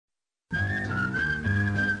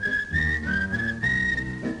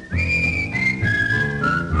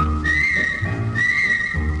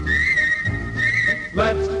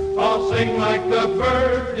sing like the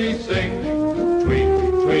birdies sing. Tweet,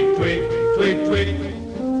 tweet, tweet, tweet, tweet.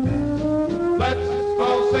 Let's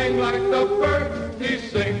all sing like the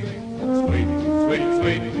birdies sing. Sweet, sweet,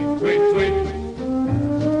 sweet, sweet, sweet.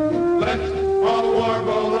 Let's all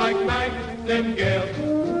warble like nightingales.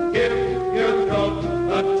 Give your throat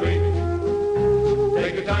a treat.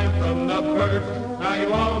 Take a time from the birds. Now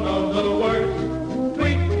you all know the words.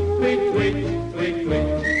 Tweet, tweet, tweet, tweet, tweet.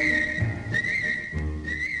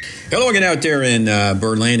 Hello again out there in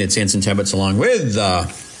Birdland. It's Anson Tebbets along with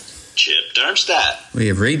Chip Darmstadt. We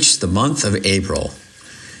have reached the month of April.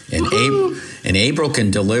 And April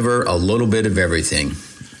can deliver a little bit of everything.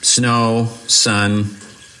 Snow, sun,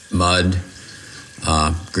 mud,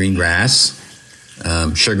 green grass,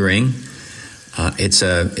 sugaring. It's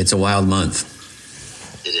a wild month.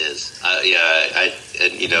 It is.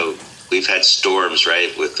 We've had storms,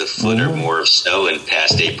 right, with a foot or more of snow in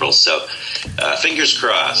past April. So fingers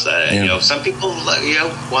crossed. Some people,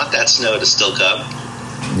 want that snow to still come.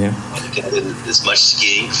 Yeah. Get as much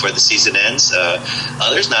skiing before the season ends.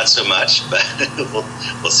 Others not so much, but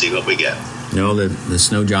we'll see what we get. The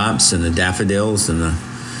snowdrops and the daffodils and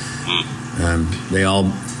they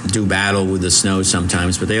all do battle with the snow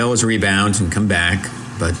sometimes, but they always rebound and come back.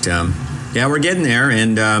 But we're getting there,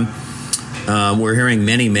 and we're hearing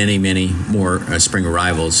many, many, many more spring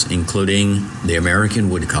arrivals, including the American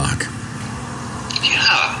woodcock.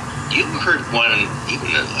 Yeah, you heard one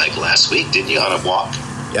even like last week, didn't you, on a walk?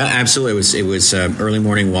 Yeah, absolutely. It was early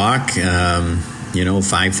morning walk.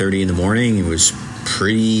 5:30 in the morning. It was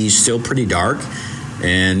still pretty dark,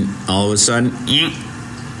 and all of a sudden,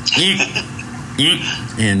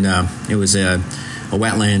 and it was a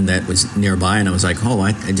wetland that was nearby, and I was like,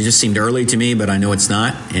 it just seemed early to me, but I know it's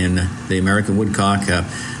not. And the American woodcock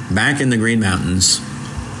back in the Green Mountains.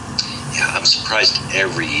 Yeah, I'm surprised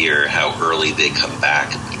every year how early they come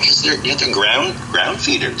back, because they're ground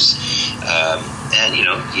feeders. And you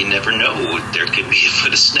never know, there could be a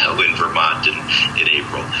foot of snow in Vermont in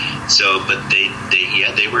April. So, but they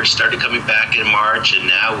started coming back in March, and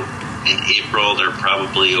now in April they're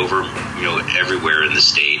probably over everywhere in the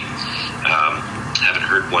state. Haven't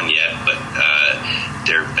heard one yet, but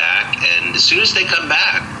they're back, and as soon as they come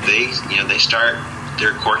back, they start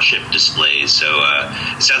their courtship displays. So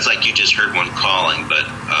it sounds like you just heard one calling, but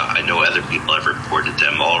I know other people have reported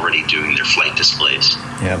them already doing their flight displays.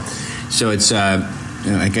 Yeah. So it's,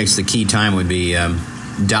 I guess the key time would be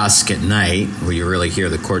dusk at night, where you really hear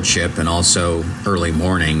the courtship, and also early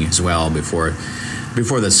morning as well, before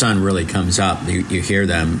the sun really comes up. You hear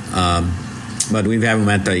them. But we have them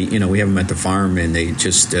at the farm, and they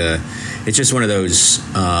just it's just one of those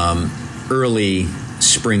early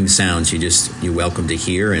spring sounds you're welcome to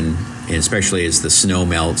hear, and especially as the snow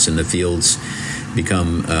melts and the fields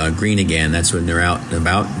become green again. That's when they're out and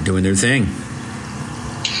about doing their thing.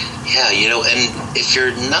 Yeah, and if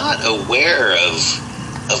you're not aware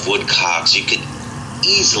of woodcocks, you could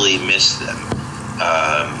easily miss them.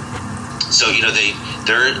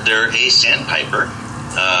 They're a sandpiper,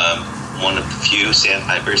 one of the few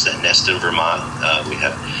sandpipers that nest in Vermont. We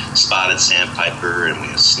have spotted sandpiper, and we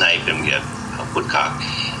have snipe, and we have woodcock,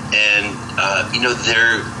 and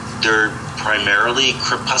they're primarily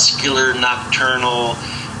crepuscular, nocturnal.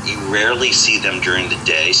 You rarely see them during the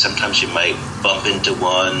day. Sometimes you might bump into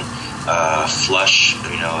one, flush,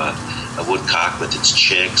 a woodcock with its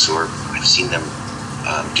chicks, or I've seen them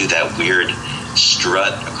do that weird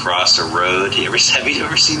strut across a road. Have you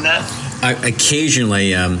ever seen that?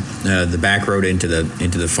 Occasionally, the back road into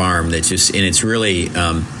the farm. It's really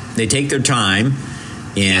they take their time,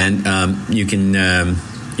 and you can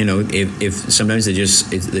if sometimes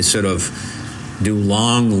they sort of do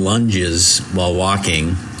long lunges while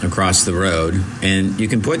walking across the road, and you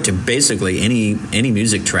can put to basically any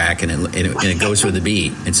music track, and it goes with the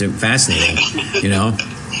beat. It's fascinating,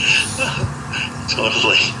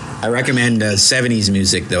 Totally. I recommend 70s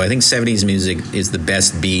music, though. I think 70s music is the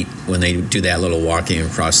best beat when they do that little walking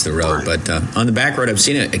across the road. But on the back road, I've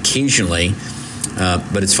seen it occasionally,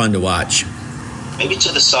 but it's fun to watch. Maybe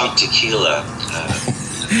to the song Tequila.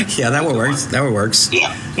 Yeah, that one works.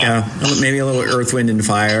 Yeah. Maybe a little Earth, Wind, and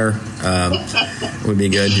Fire would be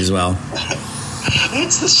good as well.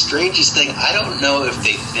 It's the strangest thing. I don't know if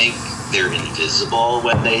they think they're invisible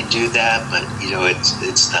when they do that, but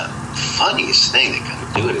it's the funniest thing. They kind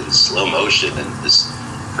of do it in slow motion and this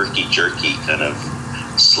herky-jerky kind of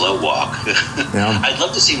slow walk. Yeah. I'd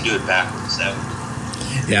love to see them do it backwards.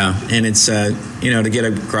 Yeah, and it's to get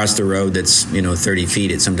across the road that's 30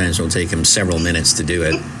 feet, it sometimes will take them several minutes to do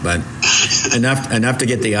it, but enough to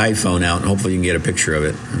get the iPhone out, and hopefully you can get a picture of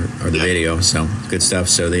it or the video. So good stuff.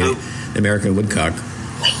 So the American woodcock.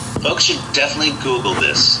 Folks should definitely Google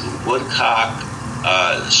this. Woodcock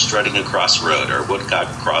strutting across road, or Woodcock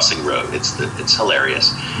crossing road. It's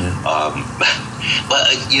hilarious. Yeah. But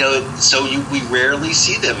so we rarely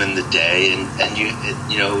see them in the day, and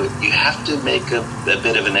you have to make a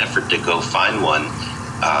bit of an effort to go find one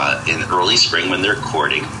in early spring when they're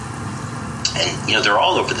courting. And they're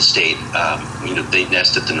all over the state. They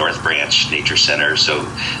nest at the North Branch Nature Center, so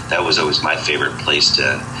that was always my favorite place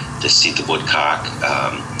to see the woodcock.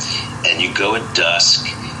 And you go at dusk,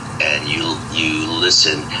 and you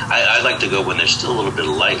listen. I like to go when there's still a little bit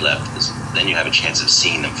of light left, because then you have a chance of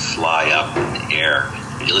seeing them fly up in the air.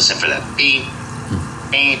 And you listen for that beep,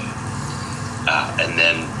 beep, and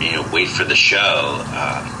then wait for the show.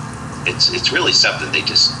 It's really something. They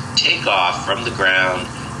just take off from the ground,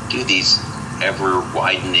 do these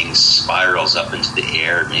ever-widening spirals up into the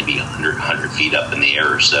air, maybe 100 feet up in the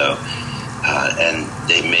air or so, and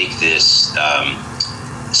they make this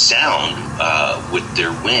sound with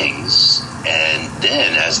their wings, and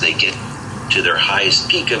then as they get to their highest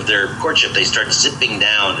peak of their courtship, they start zipping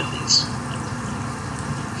down in these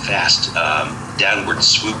fast downward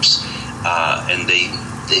swoops, and they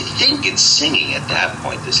think it's singing at that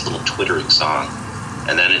point, this little twittering song.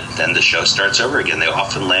 And then the show starts over again. They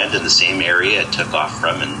often land in the same area it took off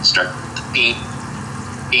from and start the beep,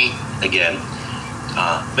 beep again.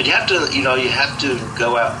 But you have to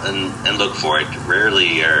go out and look for it.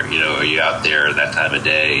 Rarely are you out there that time of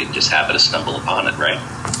day and just happen to stumble upon it, right?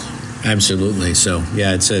 Absolutely. So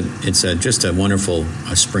yeah, it's just a wonderful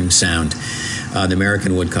spring sound. The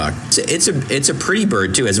American woodcock. It's a pretty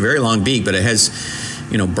bird too. It has a very long beak, but it has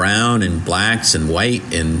brown and blacks and white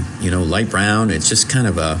and light brown. It's just kind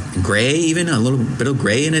of a gray, even a little bit of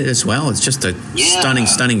gray in it as well. It's just a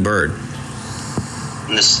stunning bird.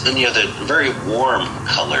 And the very warm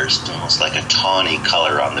colors, almost like a tawny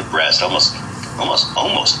color on the breast, almost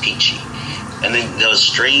peachy. And then those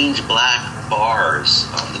strange black bars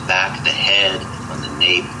on the back of the head, on the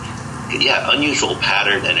nape. Yeah, unusual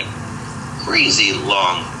pattern and a crazy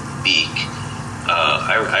long beak.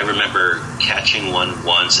 I remember catching one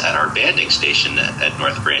once at our banding station at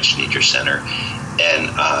North Branch Nature Center,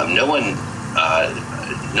 and no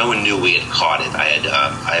one knew we had caught it.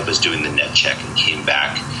 I was doing the net check and came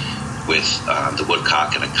back with the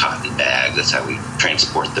woodcock in a cotton bag. That's how we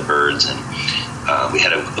transport the birds. And we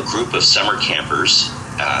had a group of summer campers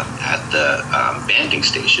at the banding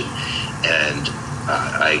station, and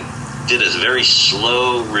I did a very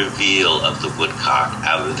slow reveal of the woodcock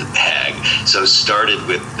out of the bag. So started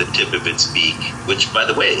with the tip of its beak, which, by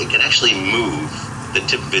the way, it can actually move the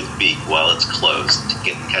tip of its beak while it's closed to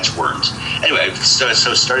catch worms. Anyway, so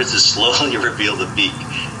started to slowly reveal the beak,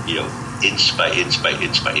 inch by inch by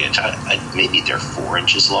inch by inch. Maybe they're 4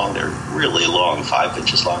 inches long. They're really long, 5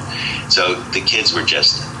 inches long. So the kids were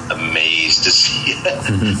just amazed to see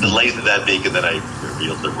the length of that beak, and then I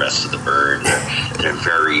revealed the rest of the bird. They're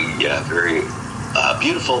very, very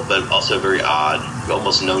beautiful, but also very odd.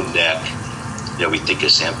 Almost no neck. We think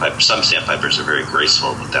of sandpipers. Some sandpipers are very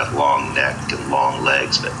graceful with that long neck and long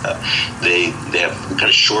legs, but they have kind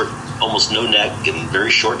of short, almost no neck and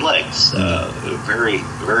very short legs. Very,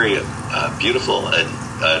 very beautiful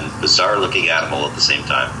and bizarre-looking animal at the same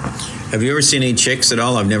time. Have you ever seen any chicks at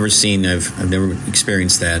all? I've never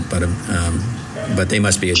experienced that, but they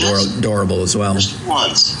must be adorable as well. Just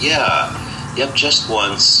once, yeah. Yep, just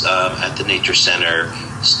once at the Nature Center,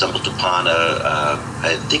 stumbled upon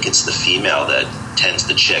I think it's the female that tends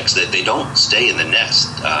the chicks. They don't stay in the nest,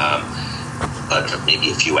 but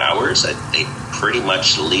maybe a few hours. They pretty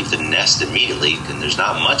much leave the nest immediately, and there's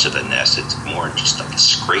not much of a nest. It's more just like a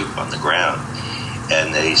scrape on the ground.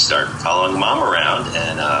 And they start following mom around,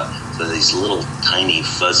 and so these little tiny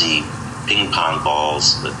fuzzy ping pong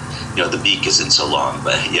balls, but the beak isn't so long,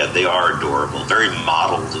 but yeah, they are adorable, very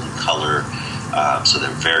mottled in color, so they're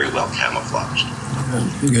very well camouflaged.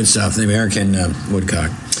 Good stuff. The American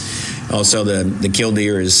woodcock. Also, the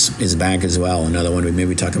killdeer is back as well. Another one. Maybe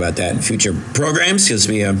we talk about that in future programs, because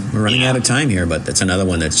we're running out of time here. But that's another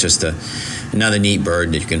one that's just another neat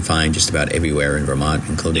bird that you can find just about everywhere in Vermont,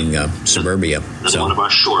 including suburbia. Another one of our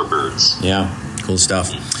shore birds. Yeah, cool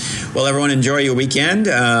stuff. Well, everyone, enjoy your weekend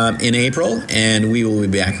in April, and we will be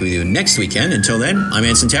back with you next weekend. Until then, I'm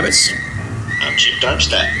Anson Tebbets. I'm Chip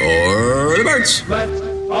Darmstadt. Or the birds. Let's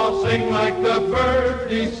all sing like the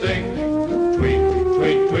birdies sing. Tweet,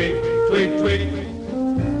 tweet, tweet, tweet, tweet.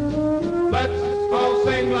 Let's all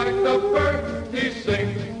sing like the birdies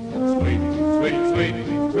sing. Sweet, sweet, sweet,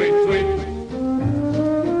 sweet, sweet.